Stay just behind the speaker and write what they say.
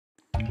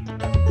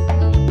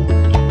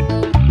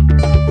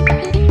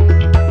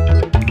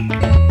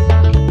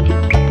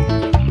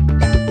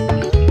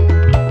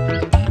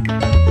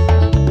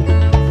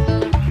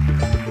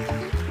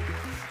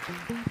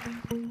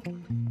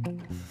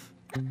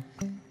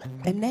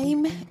A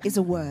name is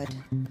a word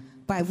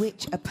by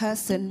which a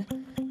person,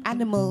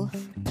 animal,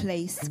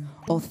 place,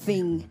 or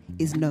thing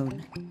is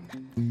known.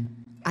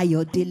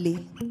 Ayo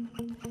Dele,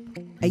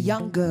 a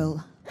young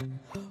girl,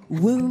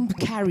 womb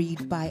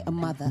carried by a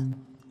mother,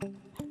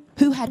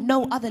 who had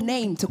no other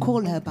name to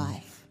call her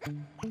by.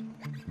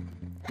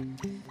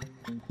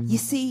 You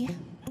see,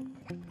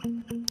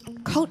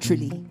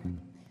 culturally,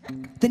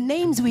 the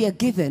names we are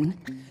given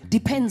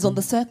depends on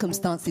the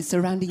circumstances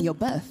surrounding your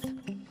birth.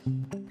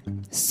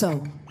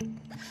 So,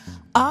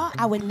 are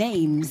our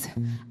names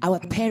our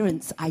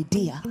parents'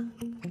 idea,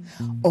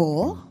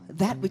 or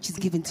that which is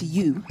given to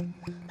you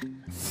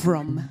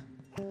from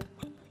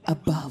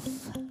above?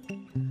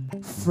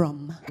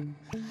 From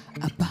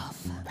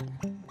above.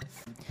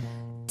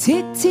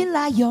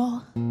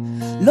 Titilayo,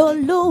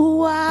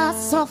 loluwa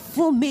sọ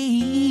fún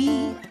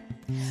mi,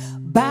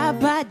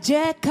 bàbá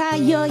jẹ́ ká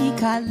yọ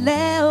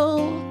ìkàlẹ̀ o.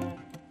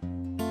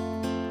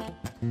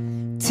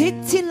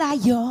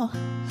 Titilayo,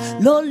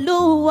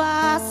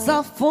 loluwa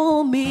sọ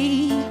fún mi,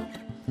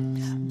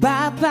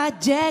 bàbá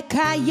jẹ́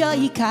ká yọ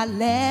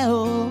ìkàlẹ̀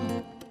o.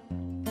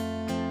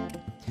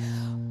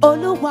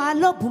 Olúwa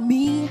ló bùn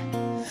mí,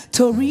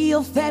 torí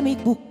ó fẹ́ mi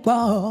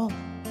púpọ̀.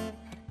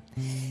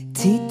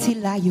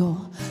 Titilayo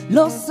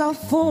ló sọ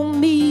fún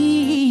mi.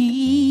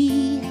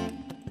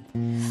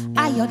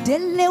 Ayo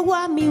Dele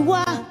wá mi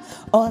wá,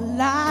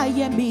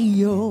 Ọláyẹmí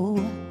o.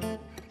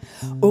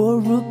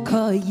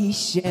 Orúkọ yìí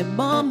ṣe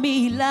mọ́ mi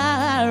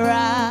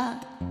lára.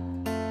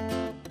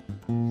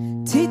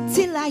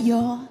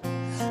 Titilayo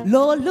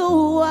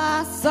lolúwa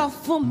sọ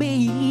fún mi,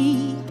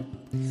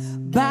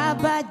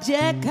 bàbá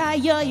jẹ́ ká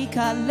yọ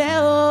ìkàlẹ̀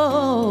o.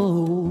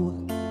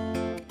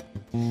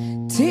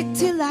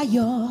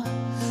 Titilayo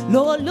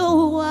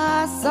lolúwa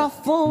sọ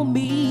fún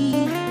mi,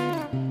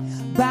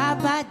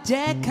 bàbá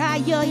jẹ́ ká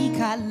yọ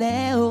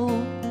ìkàlẹ̀ o.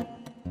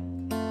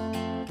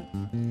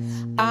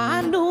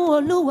 Àánú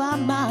Olúwa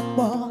máa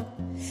pọ̀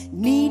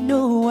nínú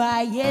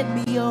ayé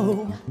mi o.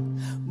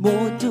 Mo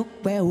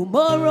dúpẹ́ o,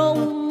 mo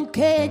rohun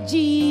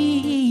kejì.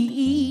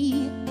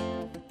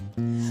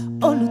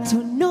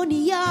 Olùtùnú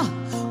níyà,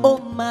 ó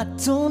máa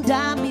tún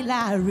dá mi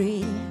láre.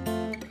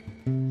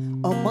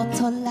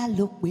 Ọmọ́tọ́lá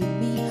ló pè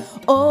mí,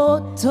 ó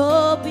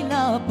tóbi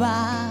lọ́ba.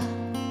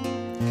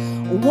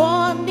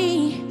 Wọ́n ní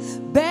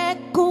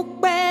bẹ́kún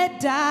pẹ́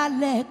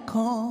dalẹ̀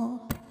kan,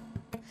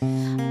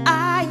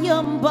 ayọ̀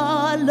ń bọ̀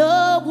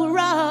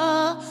lówùúrọ̀.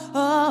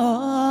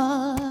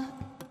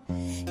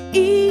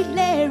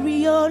 Ìlérí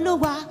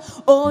Olúwa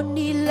ó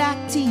ní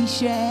láti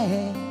ṣẹ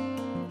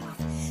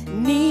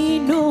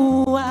nínú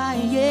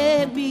ayé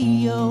mi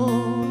o.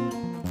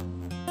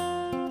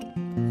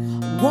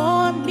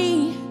 Wọ́n ní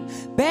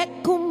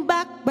bẹ́kún bá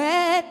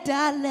pẹ́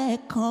dalẹ̀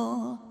kan,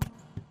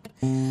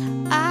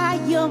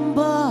 ayọ̀ ń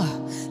bọ̀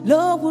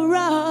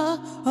lówùúrọ̀.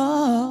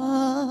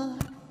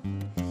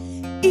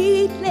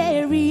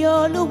 Ìlérí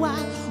Olúwa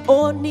ó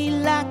ní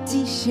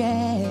láti ṣẹ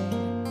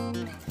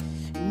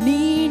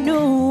nínú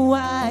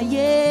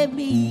ayé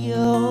mi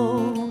o.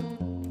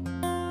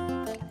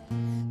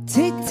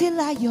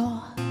 Titilayo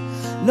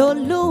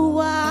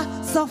lolúwa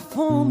sọ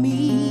fún mi,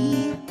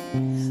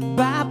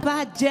 bàbá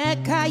jẹ́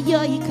ká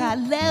yọ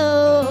ìkàlẹ̀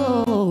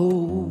o.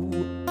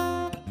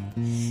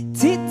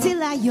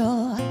 Titilayo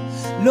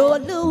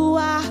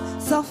lolúwa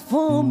sọ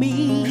fún mi,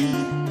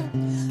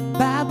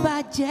 bàbá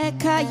jẹ́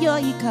ká yọ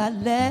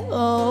ìkàlẹ̀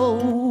o.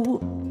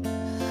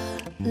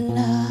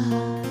 La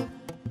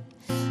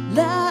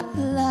la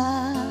la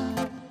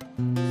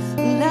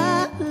la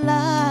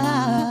la,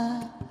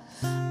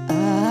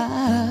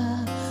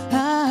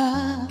 la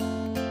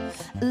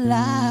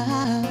la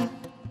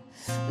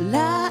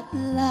la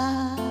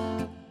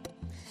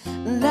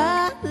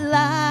la la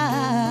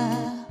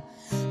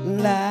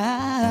la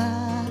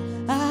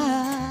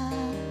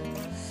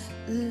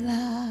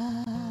la.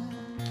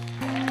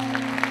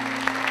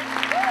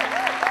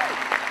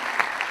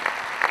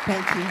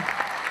 Thank you.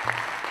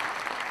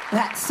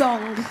 That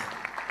song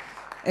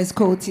is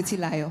called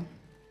Titilayo,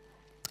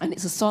 and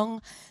it's a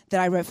song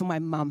that I wrote for my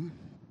mum.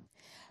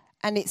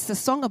 And it's a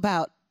song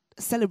about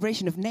a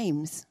celebration of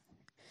names.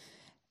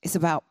 It's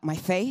about my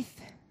faith,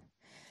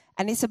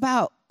 and it's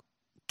about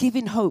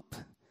giving hope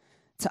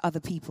to other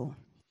people.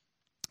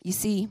 You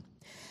see,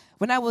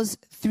 when I was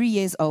 3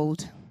 years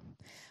old,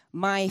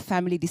 my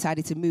family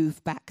decided to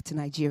move back to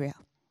Nigeria.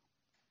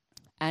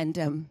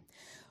 And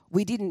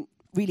we didn't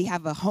really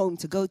have a home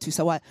to go to,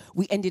 so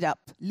we ended up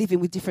living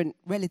with different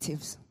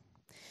relatives.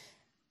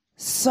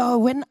 So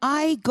when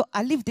I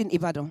lived in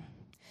Ibadan,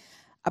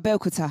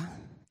 Abeokuta,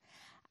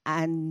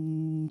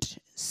 and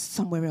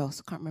somewhere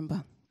else, I can't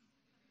remember.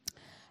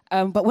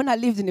 But when I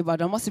lived in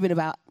Ibadan, I must have been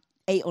about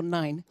 8 or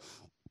 9.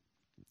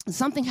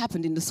 Something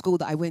happened in the school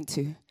that I went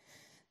to.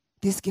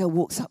 This girl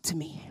walks up to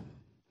me.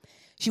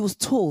 She was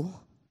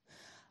tall.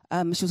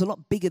 She was a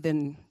lot bigger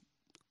than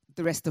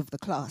the rest of the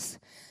class.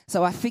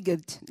 So I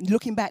figured,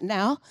 looking back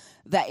now,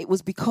 that it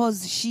was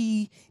because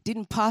she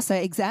didn't pass her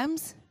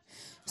exams.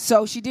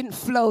 So she didn't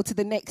flow to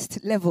the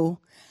next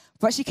level.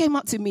 But she came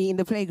up to me in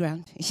the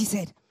playground and she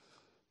said,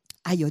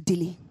 Ayo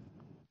Dele,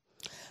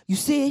 you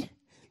say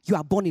you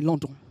are born in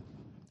London.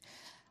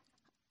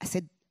 I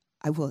said,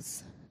 I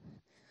was.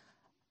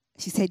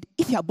 She said,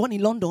 if you are born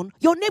in London,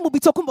 your name will be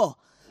Tokumbo.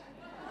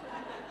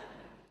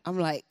 I'm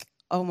like,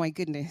 oh my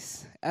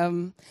goodness.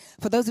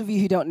 For those of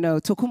you who don't know,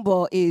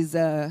 Tokumbo is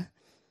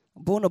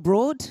born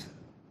abroad.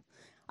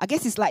 I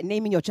guess it's like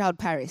naming your child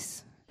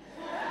Paris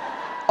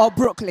or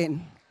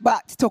Brooklyn,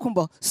 but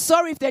Tokumbo.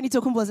 Sorry if there are any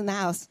Tokumbos in the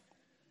house.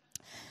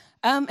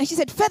 And she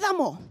said,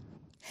 furthermore,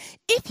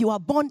 if you are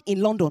born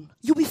in London,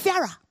 you'll be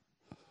fairer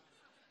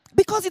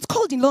because it's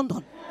cold in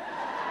London.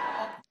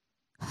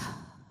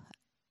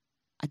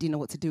 I didn't know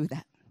what to do with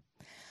that.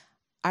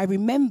 I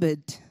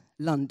remembered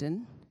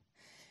London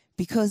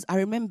because I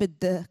remembered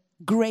the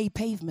grey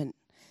pavement,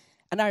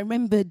 and I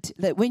remembered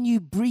that when you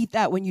breathed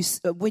out, when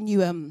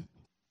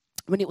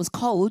it was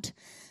cold,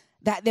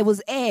 that there was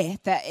air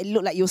that it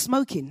looked like you were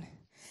smoking.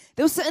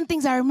 There were certain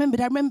things I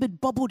remembered. I remembered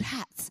bobbled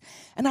hats,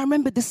 and I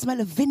remembered the smell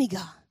of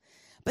vinegar.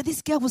 But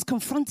this girl was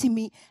confronting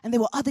me, and there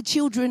were other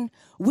children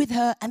with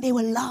her, and they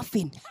were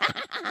laughing.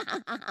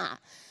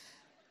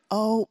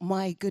 Oh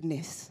my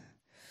goodness.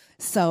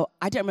 So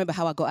I don't remember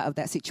how I got out of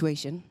that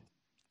situation.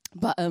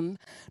 But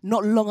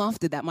not long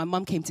after that, my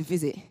mum came to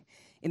visit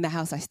in the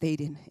house I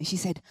stayed in. And she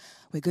said,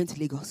 we're going to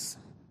Lagos.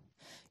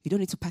 You don't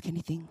need to pack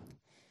anything.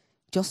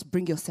 Just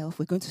bring yourself.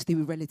 We're going to stay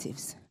with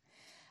relatives.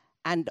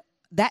 And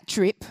that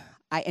trip,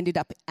 I ended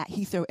up at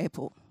Heathrow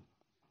Airport.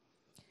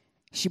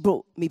 She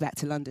brought me back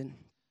to London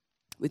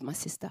with my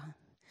sister.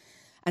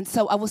 And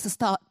so I was to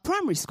start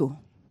primary school.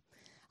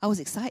 I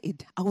was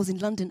excited. I was in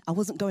London. I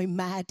wasn't going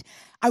mad.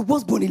 I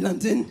was born in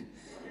London.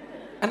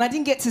 And I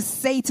didn't get to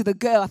say to the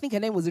girl, I think her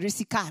name was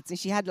Rissy Katz, and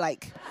she had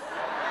like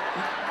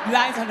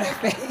lines on her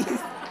face.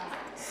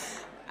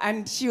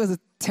 And she was a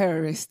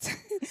terrorist.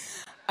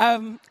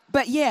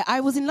 But yeah,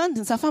 I was in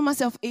London, so I found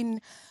myself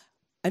in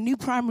a new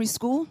primary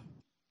school.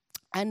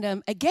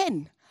 And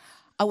again,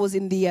 I was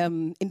in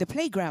the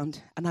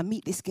playground, and I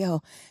meet this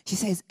girl. She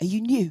says, are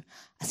you new?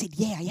 I said,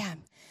 yeah, I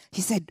am.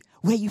 She said,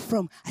 where are you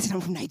from? I said,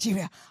 I'm from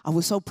Nigeria. I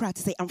was so proud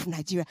to say I'm from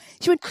Nigeria.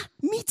 She went,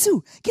 me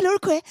too.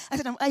 I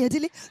said, I'm Ayo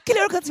Dele. She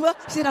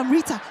said, I'm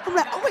Rita. I'm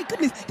like, oh my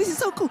goodness, this is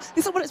so cool. This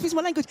is someone that speaks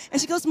my language.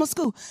 And she goes to my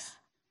school.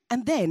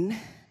 And then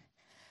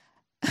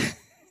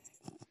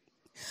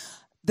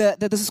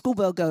the school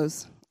bell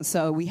goes.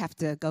 So we have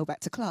to go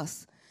back to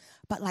class.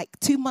 But like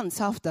 2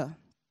 months after,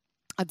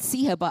 I'd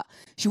see her, but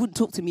she wouldn't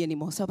talk to me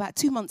anymore. So about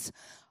 2 months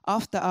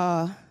after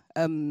our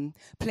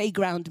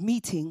playground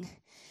meeting,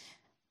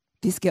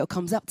 this girl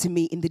comes up to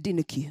me in the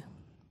dinner queue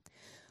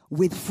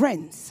with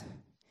friends.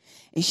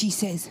 And she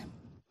says,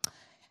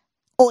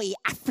 oi,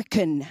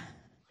 African.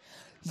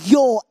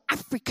 You're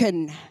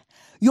African.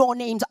 Your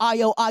name's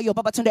Ayo,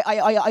 Babatunde,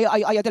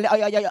 Ayo Dele,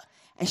 Ayo.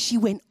 And she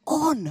went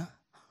on.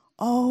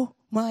 Oh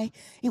my,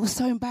 it was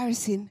so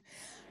embarrassing.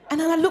 And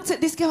then I looked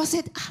at this girl, I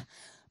said,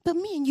 but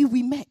me and you,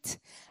 we met.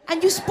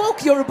 And you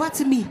spoke Yoruba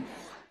to me.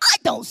 I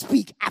don't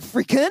speak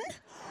African.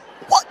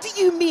 What do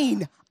you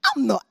mean?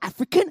 I'm not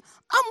African.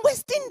 I'm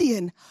West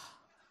Indian.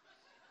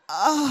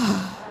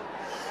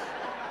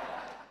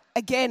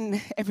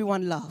 Again,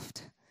 everyone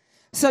laughed.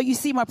 So you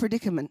see my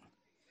predicament.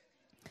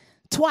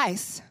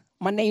 Twice,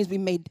 my name's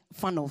been made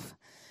fun of.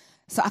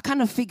 So I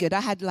kind of figured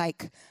I had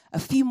like a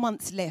few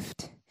months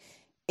left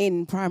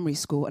in primary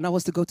school, and I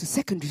was to go to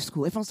secondary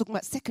school. Everyone's talking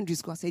about secondary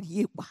school. I said,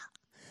 yeah, wow.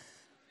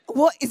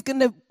 What's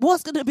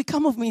gonna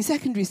become of me in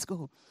secondary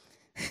school?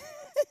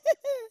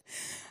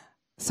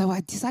 So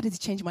I decided to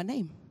change my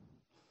name.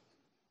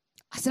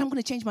 I said, I'm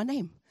going to change my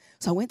name.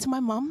 So I went to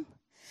my mum.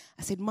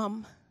 I said,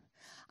 Mum,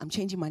 I'm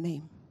changing my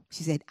name.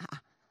 She said,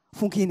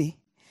 Funkini.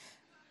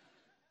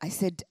 I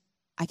said,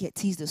 I get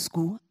teased at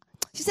school.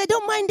 She said,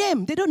 don't mind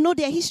them. They don't know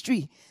their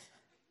history.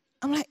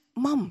 I'm like,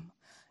 Mum,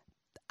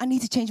 I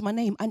need to change my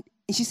name. And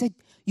she said,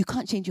 you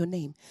can't change your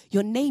name.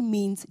 Your name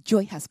means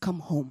joy has come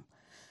home.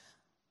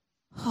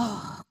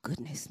 Oh,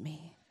 goodness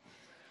me.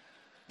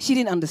 She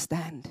didn't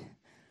understand.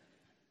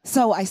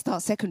 So I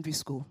start secondary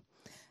school,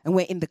 and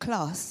we're in the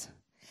class.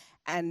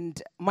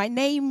 And my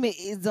name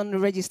is on the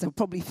register,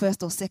 probably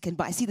first or second,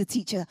 but I see the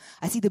teacher,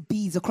 I see the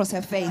beads across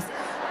her face.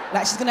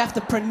 Like she's going to have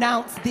to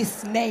pronounce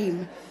this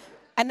name.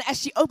 And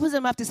as she opens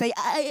her mouth to say,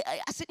 I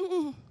said,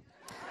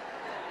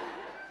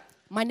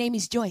 My name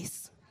is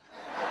Joyce.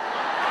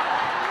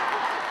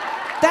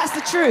 That's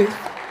the truth.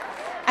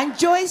 And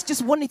Joyce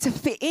just wanted to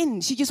fit in.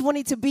 She just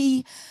wanted to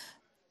be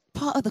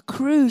part of the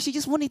crew. She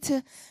just wanted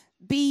to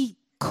be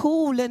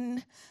cool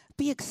and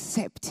be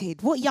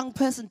accepted. What young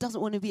person doesn't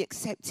want to be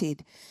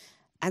accepted?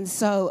 And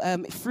so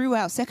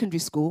throughout secondary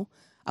school,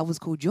 I was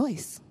called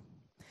Joyce.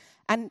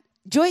 And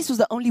Joyce was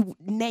the only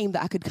name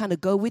that I could kind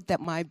of go with that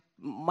my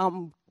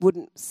mum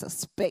wouldn't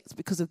suspect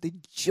because of the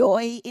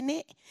joy in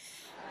it.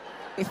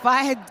 If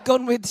I had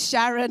gone with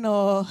Sharon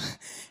or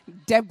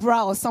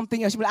Deborah or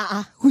something else, she'd be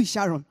like, who is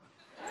Sharon?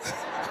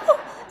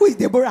 Who is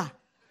Deborah?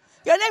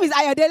 Your name is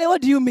Ayo Dele,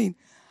 what do you mean?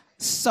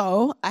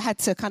 So I had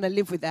to kind of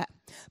live with that.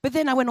 But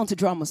then I went on to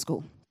drama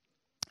school.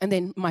 And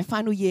then my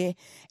final year,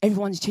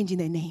 everyone's changing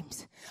their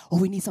names. Oh,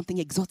 we need something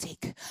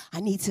exotic.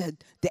 I need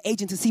the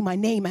agent to see my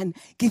name and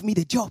give me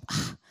the job.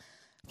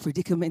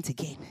 Predicament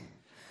again.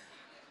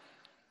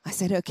 I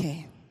said,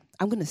 okay,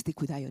 I'm going to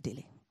stick with Ayo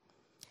Dele.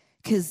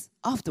 Because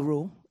after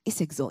all, it's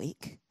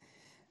exotic.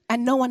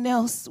 And no one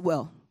else,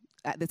 well,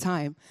 at the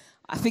time,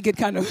 I figured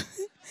kind of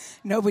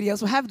nobody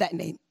else will have that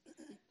name.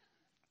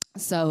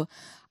 So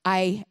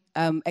I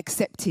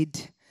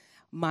accepted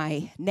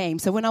my name.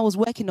 So when I was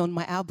working on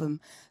my album,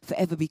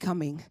 Forever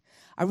Becoming,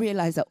 I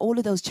realized that all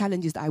of those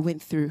challenges that I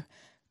went through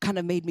kind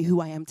of made me who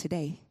I am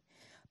today.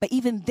 But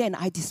even then,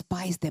 I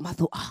despised them. I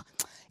thought,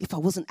 if I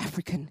wasn't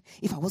African,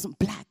 if I wasn't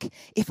black,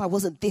 if I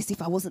wasn't this,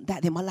 if I wasn't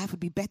that, then my life would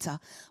be better.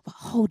 But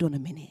hold on a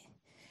minute.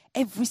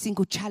 Every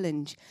single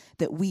challenge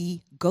that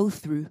we go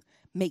through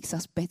makes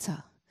us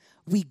better.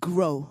 We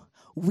grow,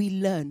 we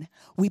learn,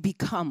 we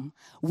become,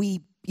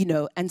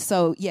 and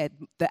so,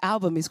 the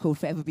album is called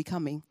Forever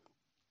Becoming.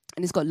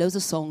 And it's got loads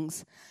of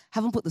songs.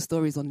 Haven't put the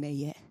stories on there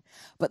yet.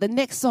 But the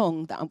next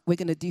song that we're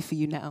going to do for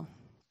you now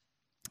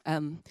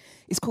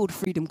is called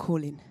Freedom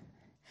Calling.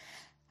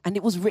 And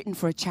it was written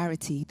for a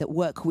charity that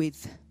work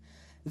with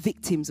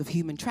victims of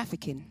human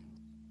trafficking.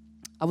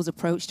 I was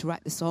approached to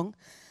write the song.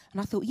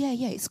 And I thought, yeah,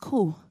 it's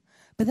cool.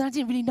 But then I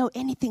didn't really know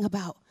anything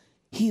about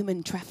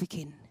human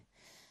trafficking.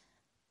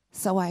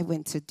 So I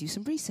went to do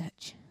some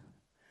research.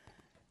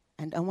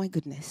 And oh my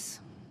goodness.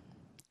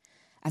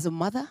 As a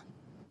mother,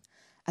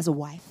 as a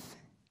wife,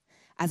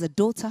 as a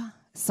daughter,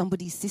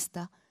 somebody's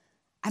sister,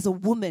 as a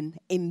woman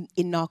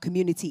in our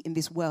community, in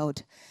this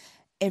world,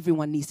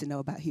 everyone needs to know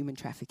about human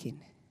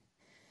trafficking.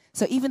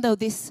 So even though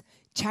this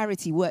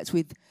charity works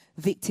with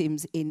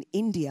victims in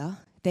India,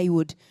 they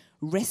would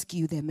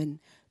rescue them and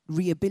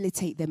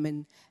rehabilitate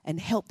them and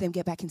help them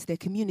get back into their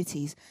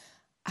communities.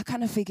 I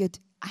kind of figured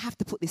I have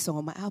to put this song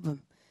on my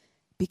album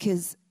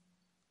because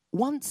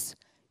once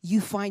you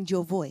find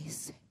your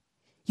voice,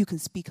 you can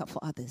speak up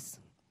for others.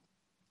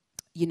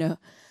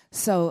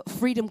 So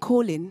Freedom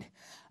Calling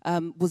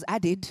was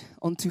added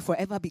onto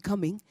Forever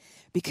Becoming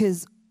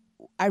because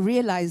I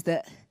realized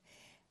that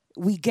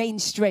we gain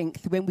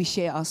strength when we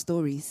share our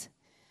stories.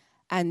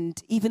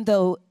 And even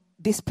though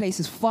this place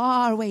is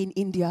far away in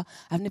India,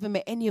 I've never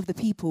met any of the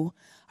people,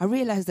 I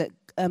realized that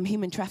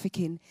human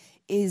trafficking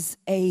is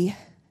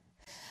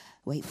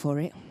wait for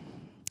it,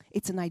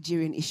 it's a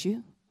Nigerian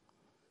issue.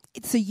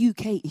 It's a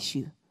UK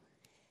issue.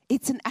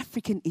 It's an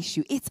African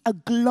issue. It's a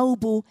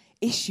global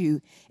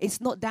issue.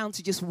 It's not down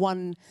to just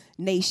one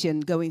nation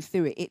going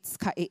through it.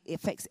 It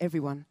affects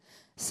everyone.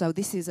 So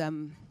this is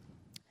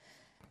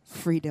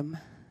Freedom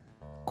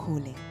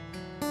Calling.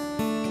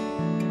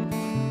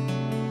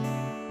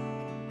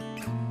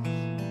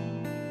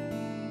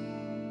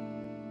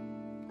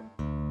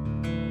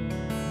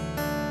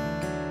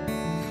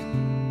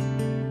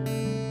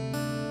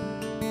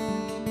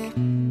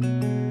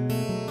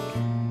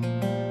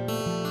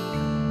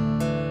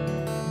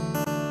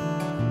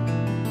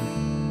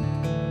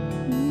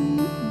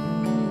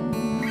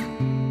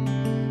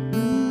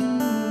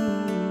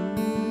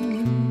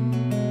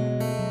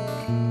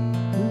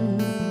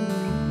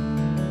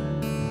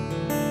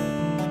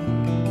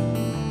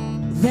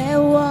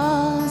 There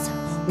was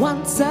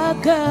once a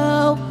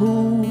girl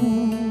who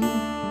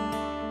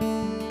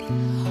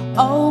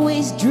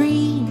always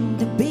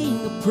dreamed of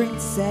being a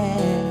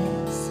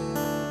princess,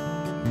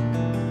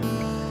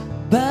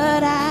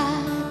 but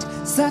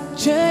at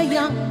such a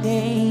young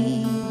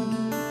age,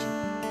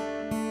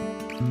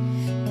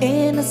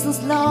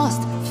 innocence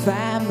lost,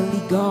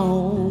 family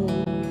gone,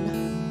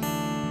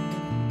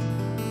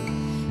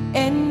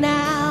 and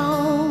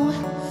now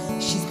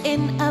she's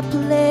in a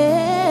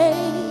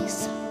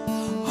place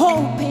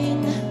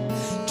hoping,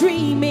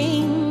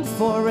 dreaming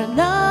for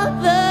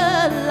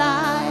another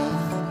life.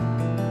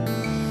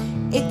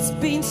 It's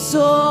been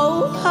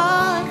so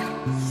hard,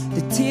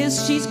 the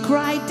tears she's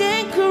cried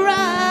and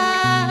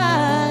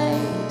cried.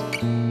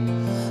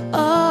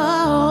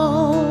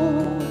 Oh,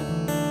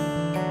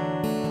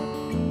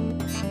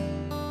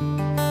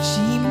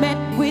 she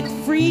met with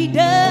freedom,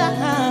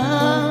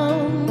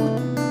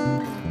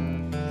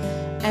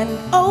 and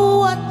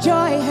oh, what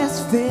joy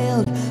has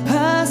filled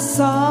her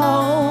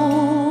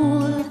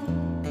soul.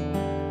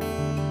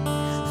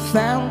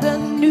 Found a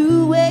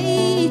new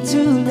way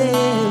to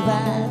live,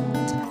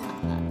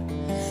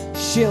 and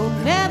she'll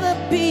never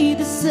be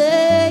the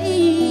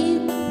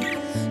same.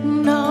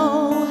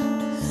 No,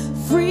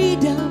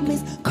 freedom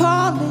is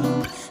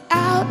calling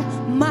out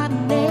my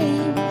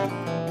name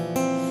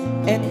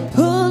and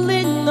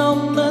pulling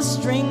on the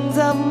strings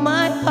of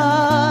my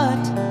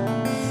heart.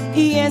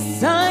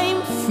 Yes,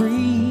 I'm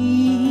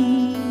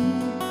free,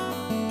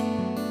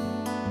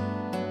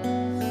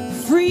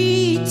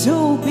 free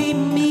to be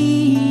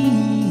me.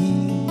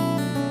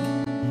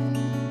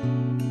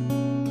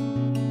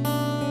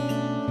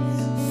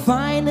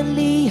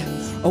 Finally,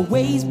 a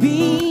way's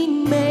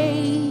being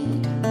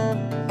made.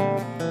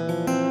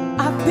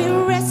 I've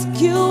been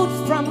rescued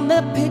from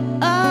the pit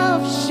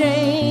of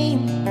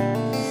shame,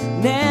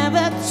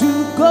 never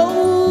to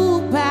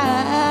go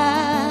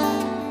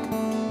back.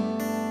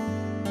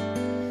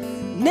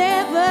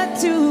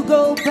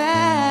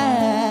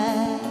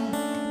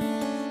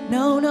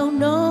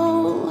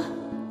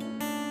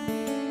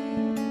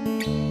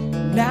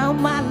 Now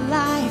my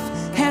life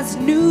has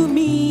new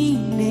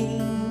meaning.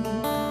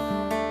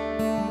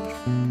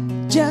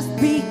 Just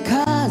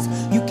because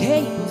you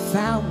came and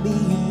found me.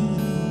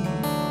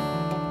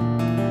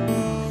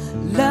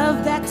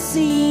 Love that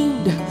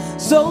seemed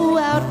so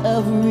out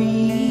of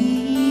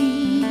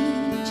reach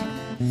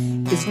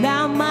is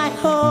now my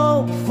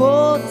hope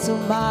for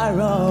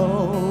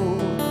tomorrow.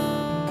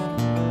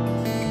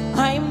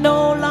 I'm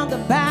no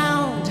longer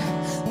bound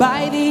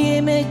by the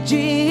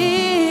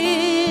images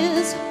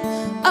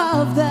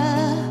of the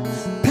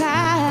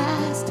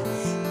past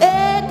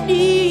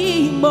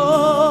anymore.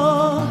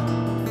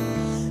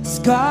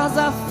 Scars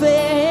are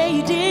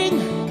fading,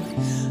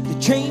 the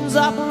chains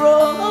are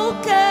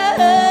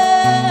broken.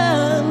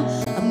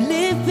 I'm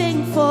living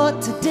for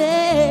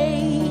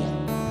today.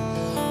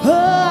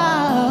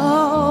 Oh,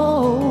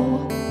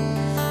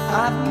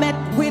 I've met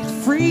with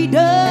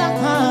freedom.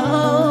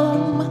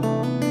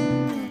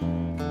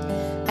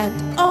 And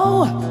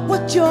oh,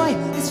 what joy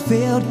has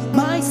filled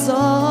my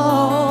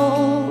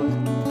soul.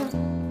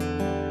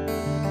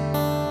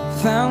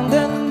 Found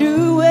a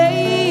new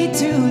way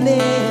to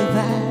live,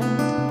 and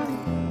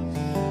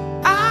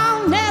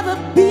I'll never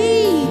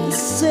be the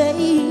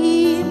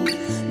same.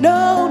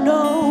 No,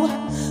 no,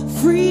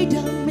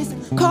 freedom is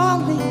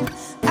calling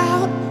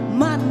out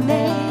my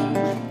name,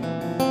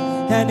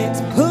 and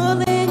it's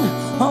pulling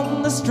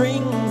on the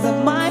strings of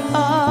my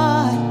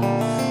heart.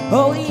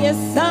 Oh yes,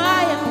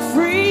 I am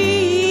free.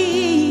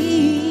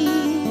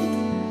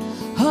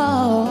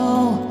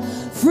 Oh,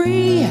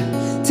 free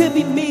to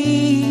be me.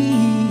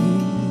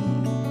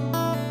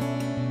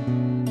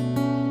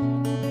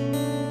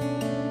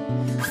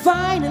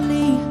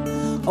 Finally,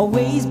 a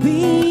way's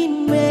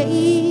been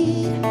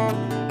made.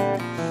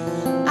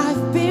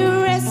 I've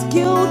been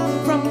rescued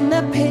from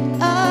the pit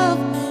of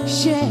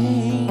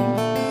shame,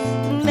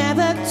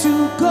 never to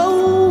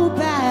go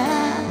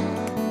back,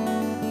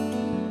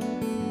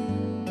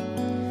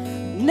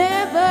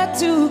 never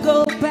to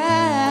go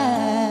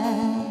back.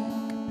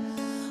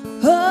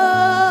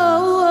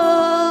 Oh,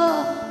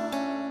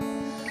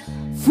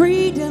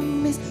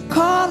 freedom is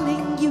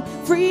calling you,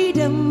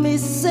 freedom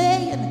is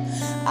saying,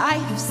 I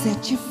have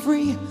set you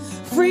free.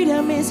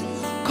 Freedom is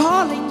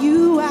calling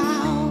you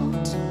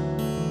out.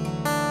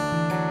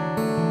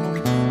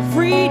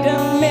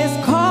 Freedom is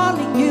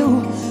calling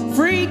you.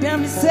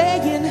 Freedom is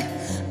saying,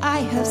 I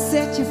have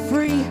set you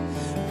free.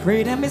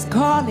 Freedom is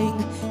calling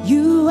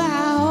you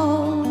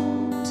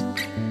out.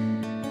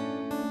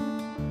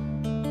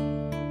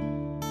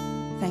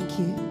 Thank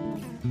you.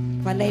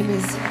 My name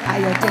is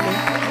Ayo Dele.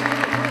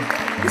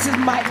 This is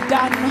Mike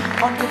Dunn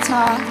on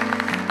guitar.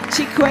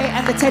 Chikwe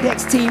and the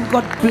TEDx team,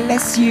 God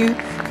bless you.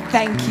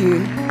 Thank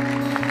you.